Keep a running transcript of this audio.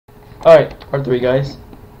Alright, part 3, guys.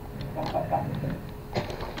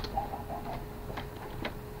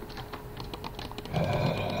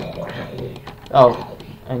 Oh,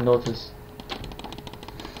 I noticed.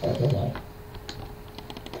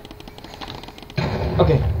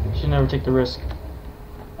 Okay, should never take the risk.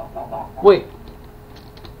 Wait.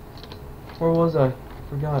 Where was I?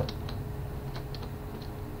 Forgot.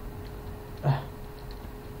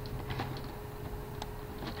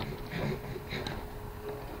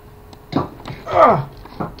 Ah!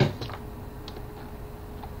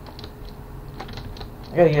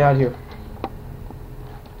 I gotta get out of here.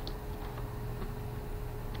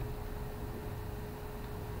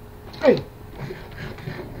 Hey!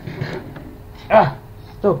 Ah!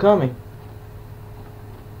 Still coming.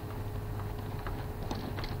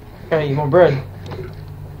 Gotta eat more bread.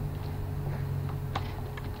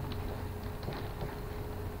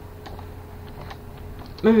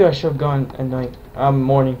 Maybe I should have gone at night.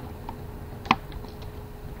 Morning.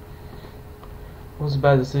 It was a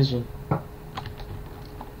bad decision.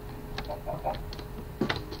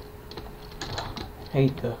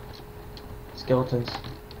 Hate the skeletons.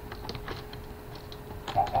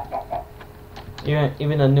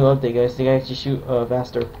 Even a new update, guys, they actually shoot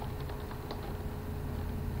faster.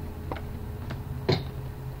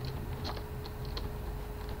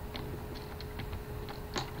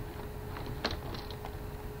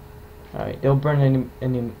 Alright, they'll burn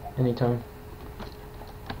any time.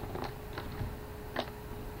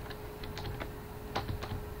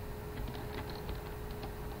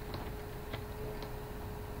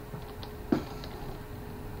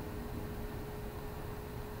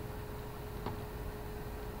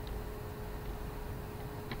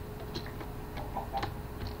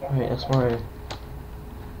 Alright, that's why.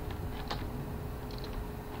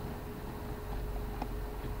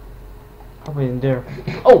 Probably in there.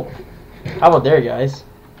 Oh! How about there, guys?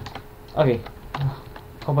 Okay.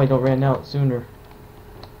 Hope I don't ran out sooner.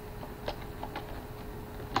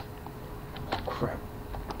 Oh, crap.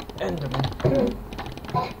 Enderman.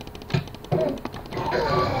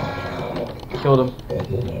 Killed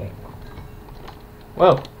him.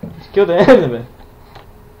 Well, just killed the Enderman.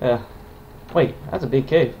 Yeah. Wait, that's a big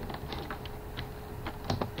cave.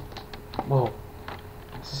 Whoa.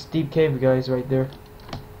 It's a steep cave, guys, right there.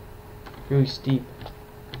 Really steep.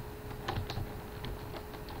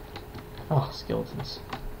 Oh, skeletons.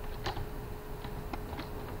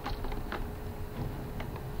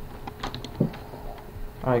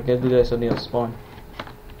 Alright, gotta do that so they don't spawn.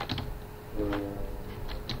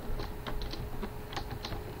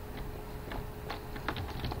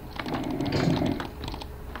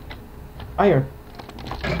 Iron.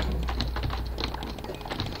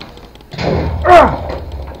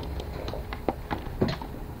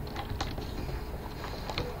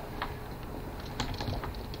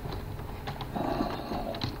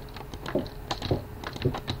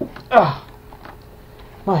 Ah!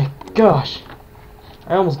 My gosh!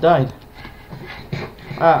 I almost died.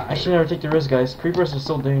 I should never take the risk, guys. Creepers are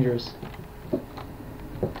so dangerous. I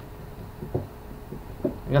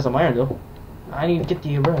got some iron though. I need to get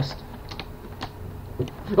the rest.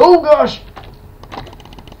 Oh gosh!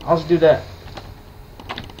 I'll just do that.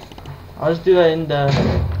 I'll just do that in the...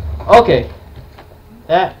 Okay.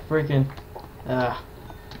 That freaking...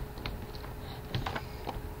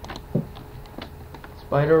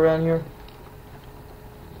 Spider around here?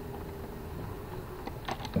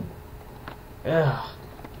 Ugh.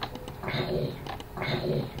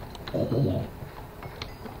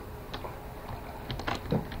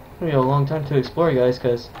 It'll be a long time to explore, guys,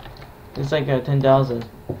 because it's like 10,000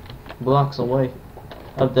 blocks away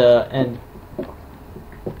of the end.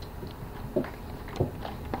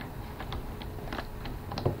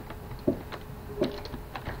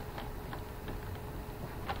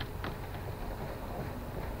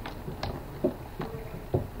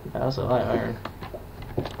 That's a lot of iron.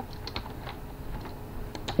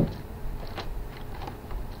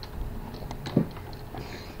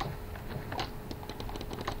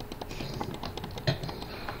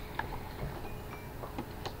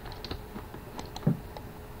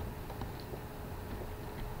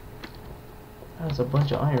 That's a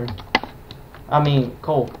bunch of iron. I mean,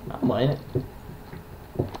 coal. Not mine.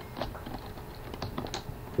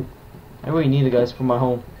 I really need it, guys, for my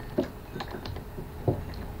home.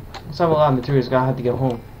 I have a lot of materials. I have to get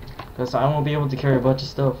home because I won't be able to carry a bunch of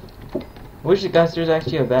stuff. I wish, guys, there's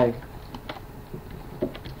actually a bag.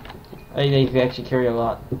 I think you can actually carry a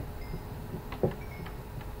lot.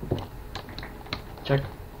 Check.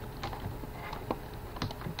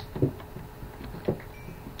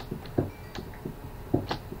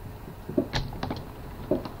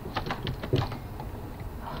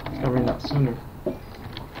 out sooner.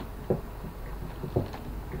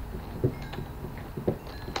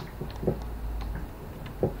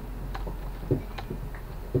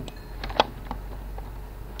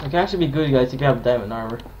 It can actually be good, guys, if you have diamond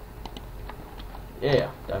armor.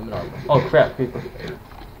 Yeah, diamond armor. Oh crap, creeper.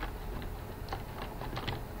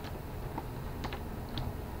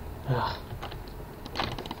 Ugh.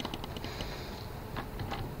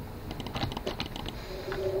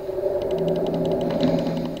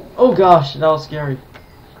 Oh gosh, that was scary.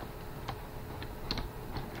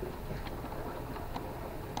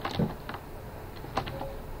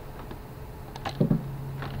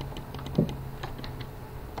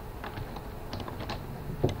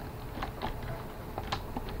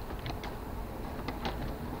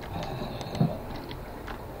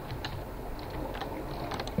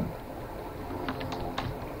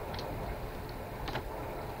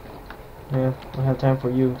 Yeah, I don't have time for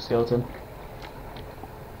you, skeleton.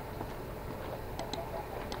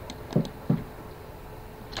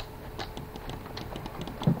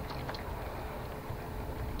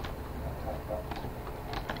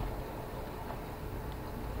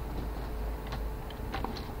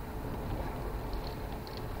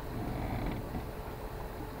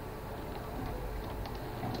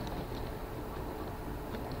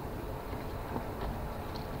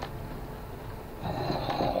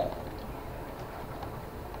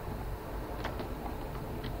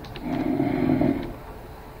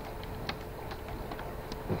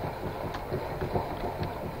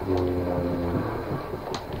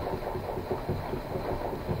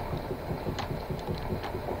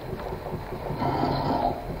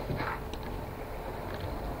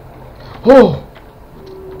 Oh!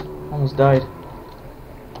 Almost died.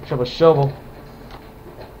 Should have a shovel.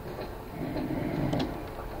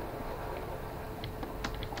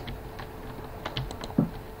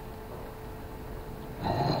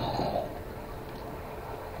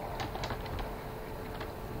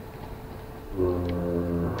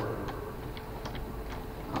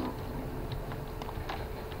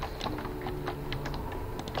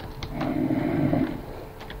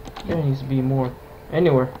 There needs to be more.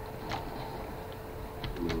 Anywhere.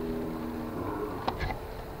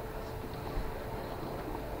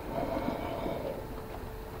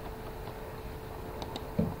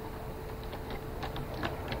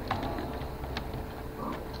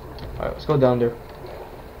 Alright, let's go down there.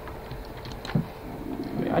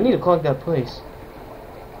 I need to clog that place.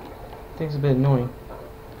 I think it's a bit annoying.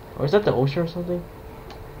 Or is that the ocean or something?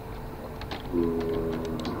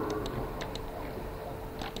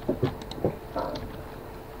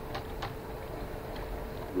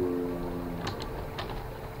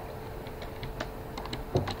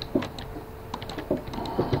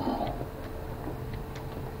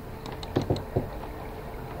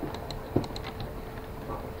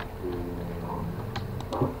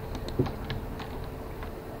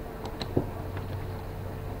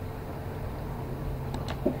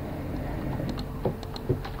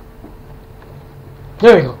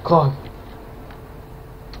 There you go, clog.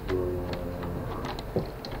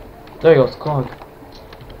 There you go, it's clog.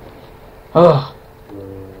 Ugh.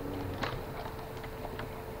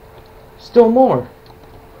 Still more.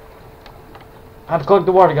 I have to collect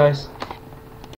the water, guys.